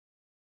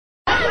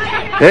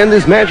And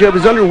this matchup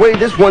is underway.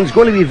 This one's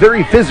going to be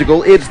very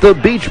physical. It's the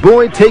Beach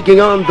Boy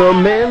taking on the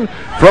man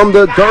from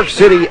the Dark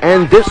City,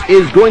 and this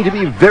is going to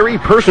be very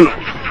personal.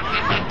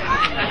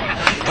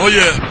 Oh,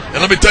 yeah. And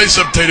let me tell you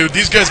something, Tato.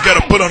 These guys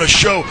got to put on a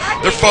show.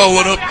 They're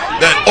following up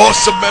that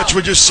awesome match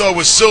we just saw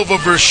with Silva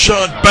versus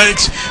Sean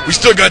Banks. We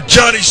still got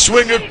Johnny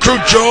Swinger, Crew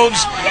Jones,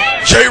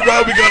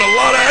 J-Rod. We got a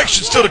lot of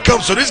action still to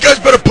come, so these guys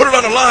better put it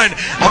on the line.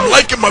 I'm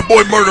liking my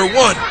boy Murder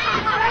One.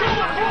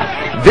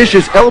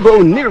 Vicious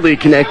elbow nearly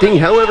connecting.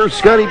 However,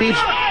 Scotty Beach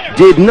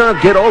did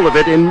not get all of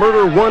it, and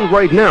Murder One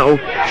right now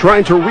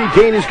trying to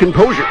regain his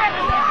composure.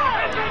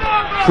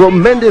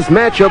 Tremendous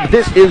matchup.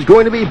 This is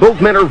going to be,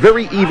 both men are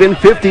very even,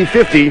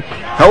 50-50.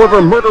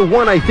 However, Murder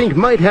One, I think,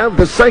 might have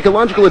the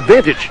psychological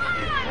advantage.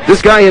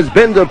 This guy has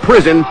been to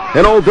prison,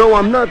 and although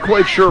I'm not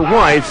quite sure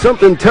why,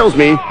 something tells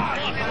me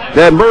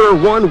that Murder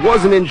One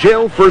wasn't in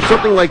jail for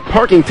something like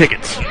parking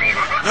tickets.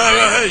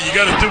 Hey, you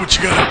gotta do what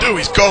you gotta do.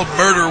 He's called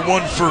Murder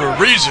One for a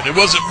reason. It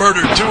wasn't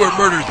Murder 2 or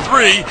Murder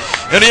 3,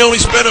 and he only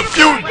spent a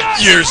few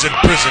years in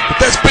prison. But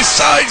that's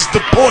besides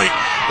the point.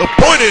 The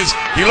point is,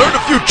 he learned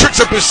a few tricks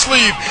up his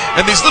sleeve,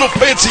 and these little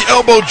fancy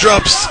elbow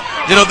drops,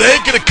 you know, they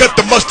ain't gonna cut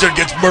the mustard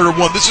against Murder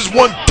One. This is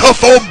one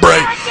tough hombre.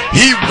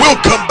 He will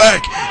come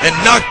back and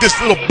knock this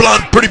little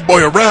blonde pretty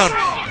boy around,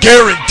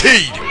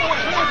 guaranteed.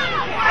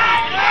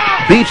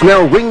 Beach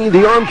now ringing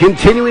the arm,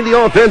 continuing the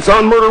offense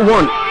on Murder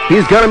One.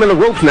 He's got him in the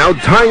ropes now,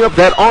 tying up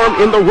that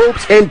arm in the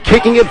ropes and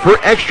kicking it for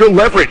extra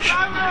leverage.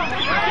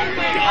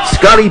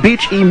 Scotty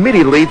Beach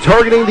immediately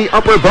targeting the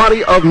upper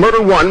body of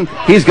Murder One.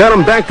 He's got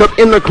him backed up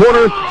in the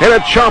corner and a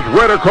chop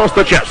right across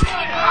the chest.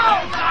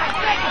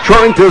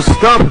 Trying to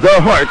stop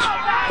the heart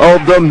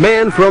of the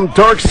man from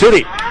Dark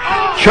City.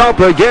 Chop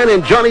again,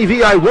 and Johnny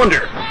V, I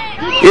wonder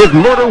if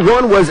Murder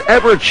One was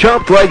ever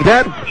chopped like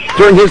that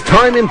during his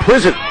time in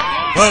prison.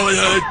 Well,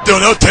 don't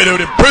know, Tato.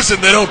 In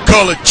prison, they don't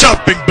call it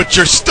chopping, but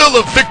you're still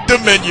a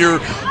victim, and you're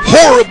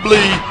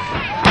horribly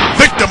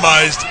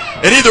victimized.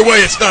 And either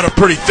way, it's not a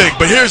pretty thing.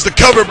 But here's the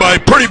cover by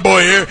Pretty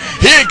Boy here.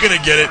 He ain't going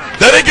to get it.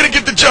 That ain't going to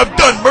get the job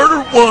done.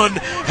 Murder One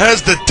has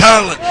the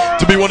talent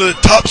to be one of the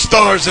top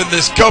stars in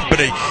this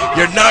company.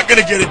 You're not going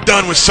to get it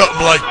done with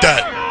something like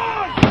that.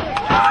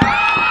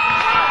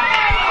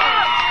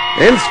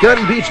 And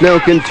Scotty Beach now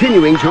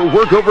continuing to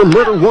work over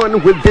Murder One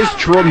with this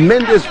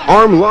tremendous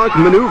arm lock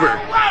maneuver.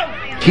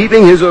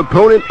 Keeping his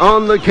opponent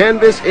on the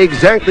canvas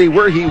exactly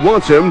where he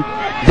wants him.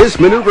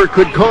 This maneuver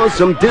could cause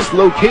some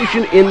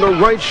dislocation in the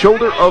right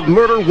shoulder of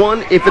Murder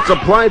One if it's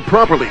applied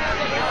properly.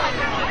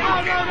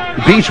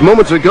 Beach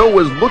moments ago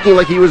was looking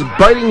like he was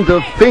biting the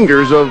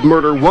fingers of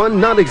Murder One.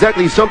 Not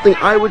exactly something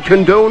I would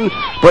condone,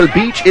 but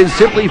Beach is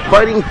simply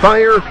fighting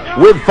fire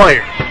with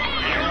fire.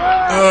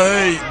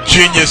 Hey,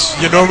 genius,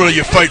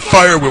 you fight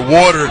fire with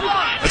water.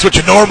 That's what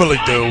you normally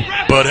do.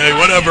 But hey,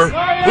 whatever.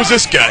 Who's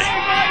this guy?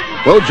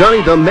 Well,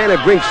 Johnny, the man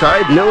at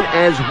ringside, known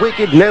as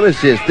Wicked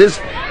Nemesis.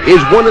 This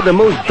is one of the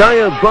most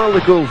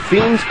diabolical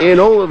fiends in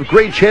all of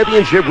Great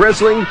Championship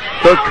Wrestling,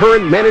 the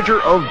current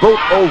manager of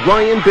both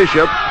Orion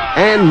Bishop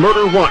and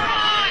Murder One.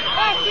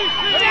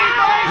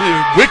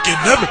 Wicked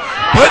Nemesis?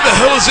 Why the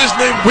hell is his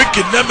name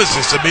Wicked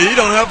Nemesis? I mean, he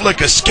don't have like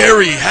a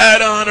scary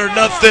hat on or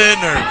nothing,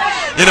 or,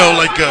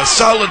 like a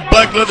solid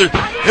black leather.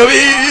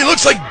 He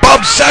looks like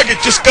Bob Saget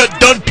just got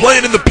done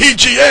playing in the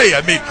PGA.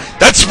 I mean,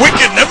 that's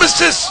Wicked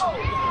Nemesis?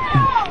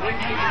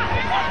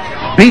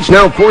 Beach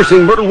now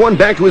forcing Murder One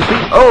back to his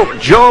feet. Oh,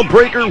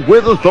 jawbreaker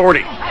with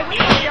authority.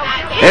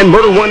 And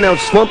Murder One now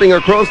slumping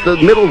across the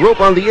middle rope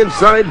on the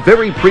inside.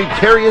 Very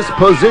precarious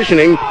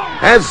positioning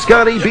as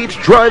Scotty Beach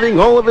driving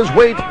all of his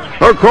weight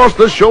across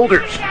the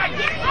shoulders.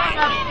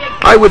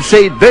 I would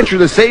venture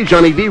to say,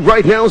 Johnny V,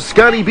 right now,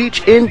 Scotty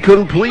Beach in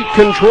complete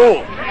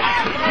control.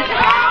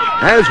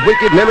 As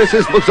Wicked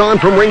Nemesis looks on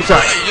from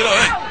ringside.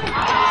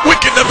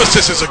 Wicked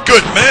Nemesis is a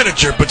good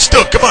manager, but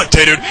still, come on,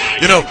 Tater.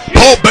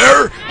 Paul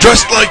Bearer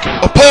dressed like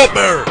a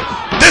pallbearer.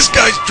 This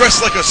guy's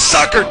dressed like a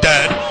soccer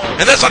dad,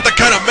 and that's not the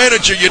kind of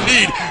manager you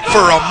need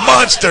for a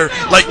monster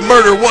like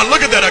Murder One.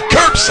 Look at that, a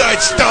curbside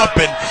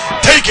stomping,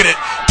 taking it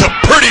to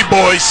Pretty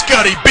Boy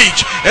Scotty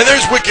Beach, and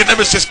there's Wicked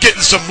Nemesis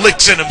getting some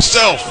licks in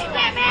himself.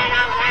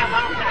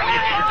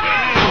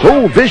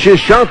 Oh, vicious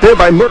shot there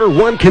by Murder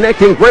One,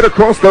 connecting right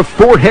across the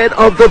forehead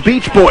of the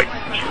Beach Boy.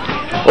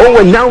 Oh,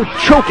 and now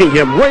choking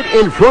him right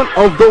in front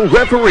of the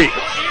referee.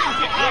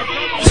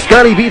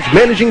 Scotty Beach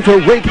managing to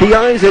rake the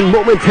eyes and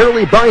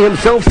momentarily buy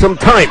himself some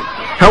time.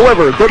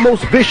 However, the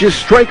most vicious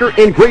striker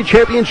in Great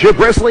Championship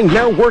Wrestling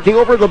now working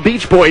over the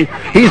Beach Boy.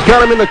 He's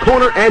got him in the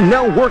corner and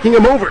now working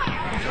him over.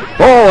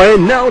 Oh,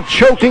 and now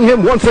choking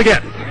him once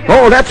again.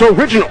 Oh, that's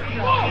original.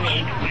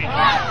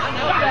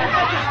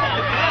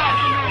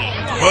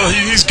 Well,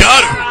 he's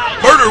got it.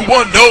 Murder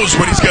One knows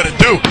what he's got to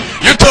do.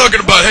 You're talking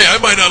about, hey, I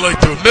might not like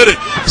to admit it,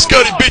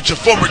 Scotty Beach, a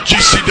former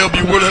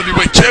GCW World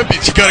Heavyweight Champion.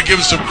 You got to give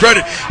him some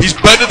credit. He's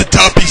been to the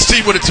top. He's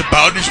seen what it's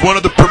about. He's one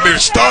of the premier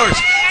stars.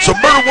 So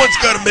Murder One's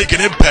got to make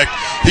an impact.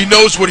 He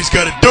knows what he's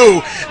got to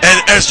do, and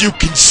as you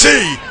can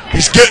see,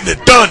 he's getting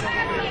it done.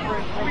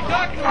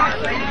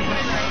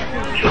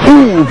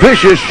 Ooh,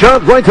 vicious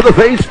shot right to the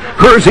face,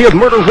 courtesy of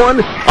Murder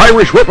One.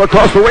 Irish whip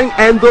across the ring,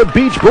 and the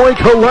Beach Boy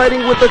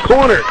colliding with the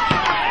corner.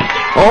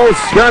 Oh,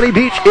 Scotty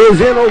Beach is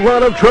in a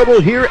lot of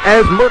trouble here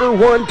as Murder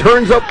One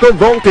turns up the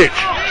voltage.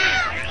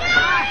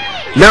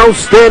 Now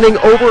standing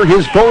over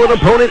his fallen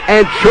opponent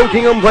and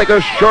choking him like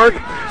a shark,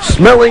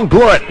 smelling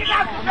blood.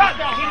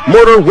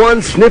 Murder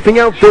One sniffing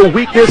out the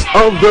weakness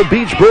of the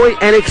Beach Boy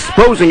and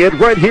exposing it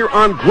right here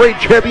on Great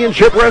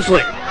Championship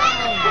Wrestling.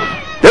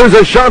 There's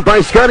a shot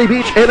by Scotty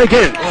Beach, and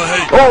again.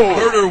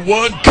 Murder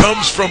One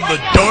comes from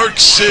the Dark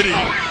City.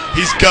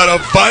 He's got a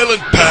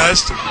violent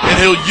past, and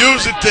he'll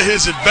use it to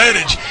his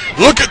advantage.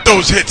 Look at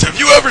those hits. Have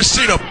you ever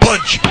seen a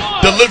punch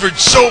delivered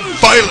so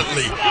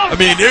violently? I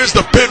mean, here's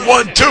the pin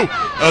 1-2.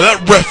 Oh,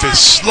 that ref is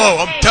slow.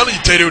 I'm telling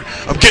you, Tay-Dude,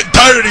 I'm getting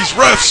tired of these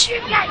refs.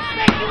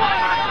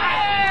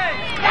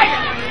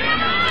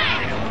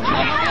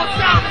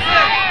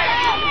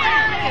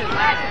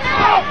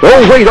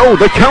 Oh, wait,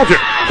 the counter.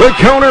 The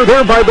counter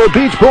there by the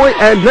Beach Boy,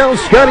 and now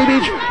Scotty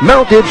Beach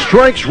mounted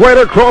strikes right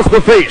across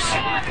the face.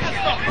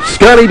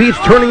 Scotty Beach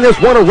turning this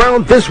one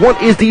around. This one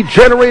is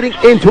degenerating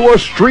into a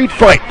street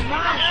fight.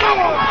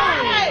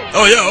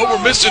 Oh, yeah, all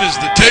we're missing is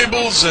the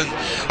tables and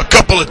a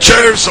couple of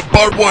chairs, some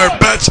barbed wire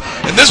bats,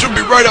 and this would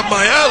be right up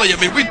my alley. I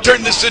mean, we'd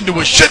turn this into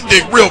a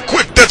shindig real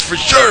quick, that's for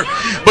sure.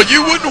 But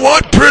you wouldn't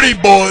want Pretty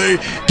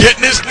Boy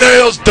getting his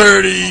nails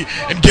dirty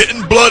and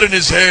getting blood in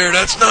his hair.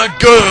 That's not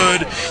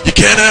good. You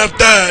can't have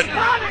that.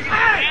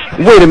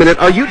 Wait a minute,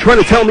 are you trying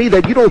to tell me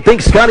that you don't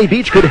think Scotty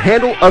Beach could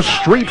handle a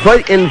street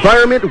fight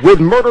environment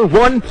with Murder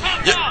One?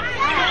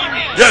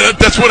 Yeah,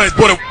 that's what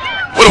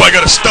do I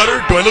got to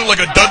stutter? Do I look like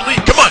a Dudley?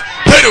 Come on,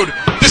 hey dude,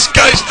 this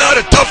guy's not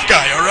a tough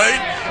guy, all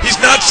right? He's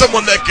not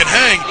someone that can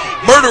hang.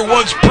 Murder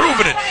One's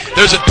proven it.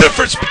 There's a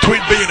difference between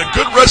being a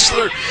good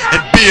wrestler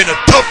and being a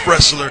tough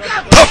wrestler.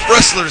 Tough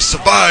wrestlers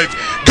survive.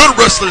 Good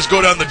wrestlers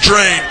go down the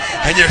drain,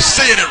 and you're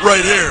seeing it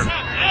right here.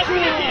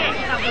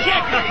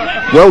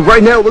 Well,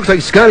 right now it looks like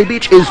Scotty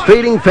Beach is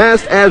fading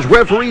fast as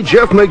referee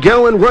Jeff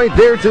McGowan right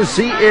there to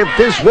see if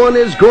this one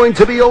is going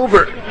to be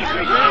over.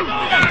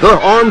 The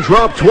arm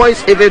dropped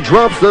twice. If it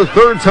drops the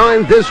third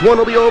time, this one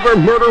will be over.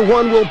 Murder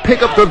One will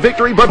pick up the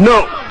victory, but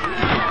no.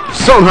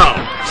 Somehow,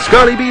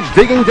 Scotty Beach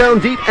digging down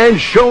deep and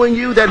showing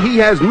you that he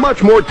has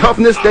much more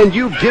toughness than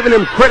you've given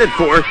him credit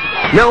for.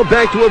 Now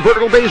back to a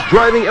vertical base,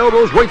 driving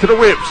elbows right to the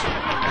ribs.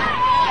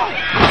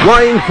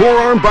 Flying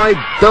forearm by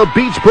the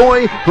Beach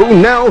Boy,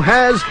 who now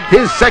has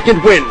his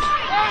second win.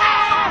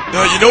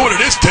 Now, you know what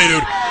it is,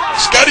 Tay-Dude?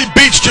 Scotty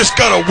Beach just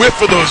got a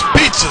whiff of those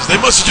pizzas. They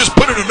must have just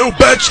put in a new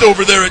batch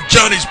over there at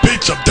Johnny's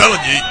Pizza, I'm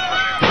telling you.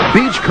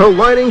 Beach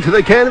colliding to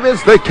the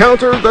canvas, the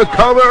counter, the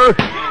cover,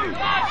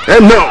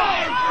 and no,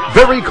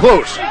 very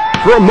close.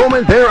 For a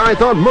moment there, I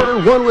thought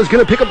Murder One was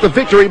going to pick up the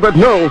victory, but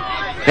no.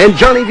 And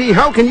Johnny V,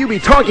 how can you be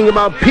talking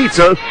about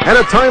pizza at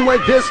a time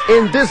like this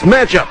in this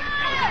matchup?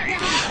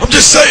 I'm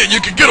just saying,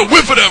 you can get a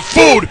whiff of that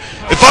food.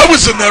 If I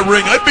was in that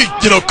ring, I'd be,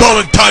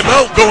 calling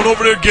timeout, going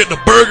over there, getting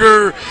a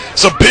burger,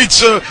 some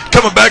pizza,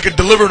 coming back and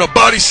delivering a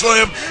body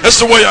slam. That's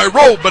the way I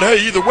roll, but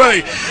hey, either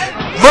way,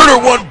 Murder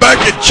One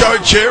back in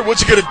charge here.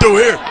 What's he going to do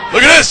here?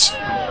 Look at this.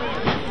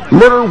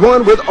 Murder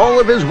One with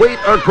all of his weight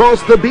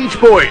across the Beach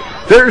Boy.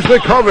 There's the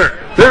cover.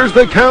 There's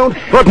the count,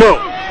 but no.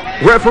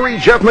 Referee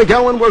Jeff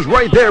McGowan was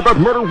right there, but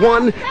Murder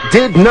One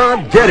did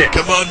not get it.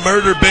 Come on,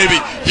 Murder, baby.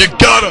 You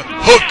gotta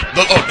hook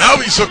the... Oh, now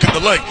he's hooking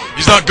the leg.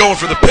 He's not going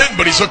for the pin,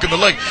 but he's hooking the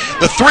leg.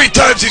 The 3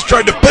 times he's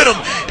tried to pin him,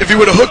 if he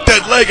would have hooked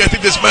that leg, I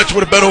think this match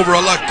would have been over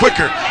a lot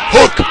quicker.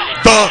 Hook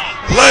the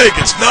leg.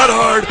 It's not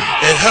hard.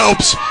 It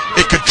helps.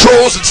 It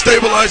controls and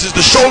stabilizes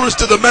the shoulders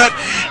to the mat,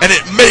 and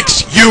it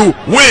makes you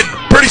win.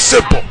 Pretty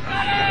simple.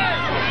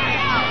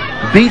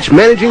 Beach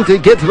managing to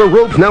get to the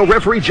ropes. Now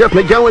referee Jeff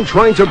McGowan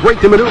trying to break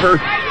the maneuver.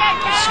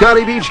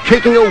 Scotty Beach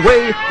kicking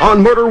away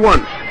on Murder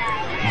One.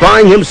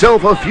 Buying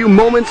himself a few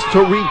moments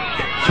to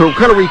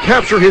kind of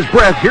recapture his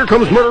breath. Here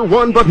comes Murder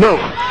One, but no.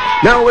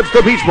 Now it's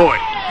the Beach Boy.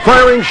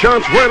 Firing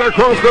shots right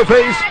across the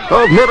face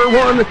of Murder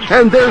One.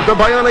 And there's the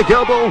bionic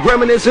elbow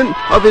reminiscent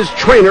of his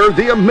trainer,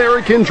 the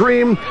American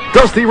Dream,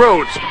 Dusty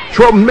Rhodes.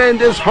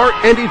 Tremendous heart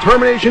and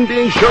determination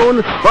being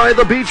shown by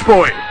the Beach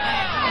Boy.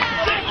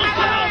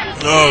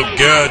 Oh,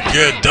 God,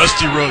 yeah,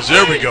 Dusty Rhodes.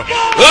 There we go.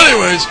 Well,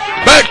 anyways,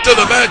 back to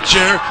the match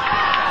here.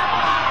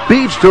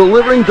 Beach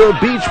delivering the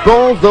beach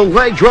ball, the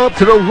leg drop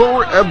to the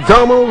lower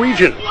abdominal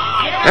region.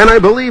 And I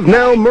believe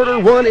now Murder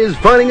One is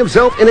finding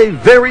himself in a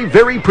very,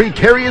 very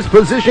precarious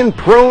position,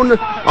 prone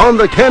on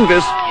the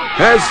canvas,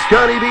 as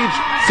Scotty Beach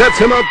sets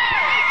him up.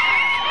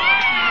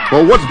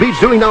 Well, what's Beach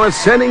doing now?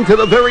 Ascending to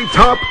the very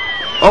top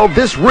of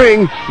this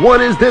ring.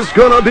 What is this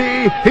gonna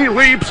be? He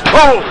leaps.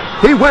 Oh,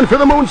 he went for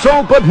the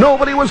moonsault, but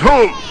nobody was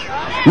home.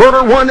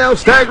 Murder One now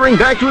staggering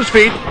back to his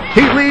feet.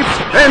 He leaps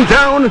and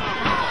down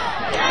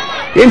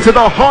into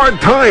the hard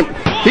time.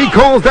 He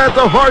calls that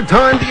the hard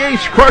time, the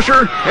Ace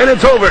Crusher, and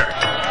it's over.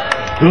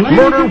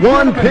 Murder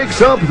One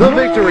picks up the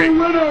victory.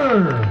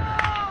 Murder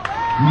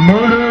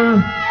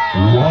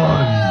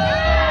One.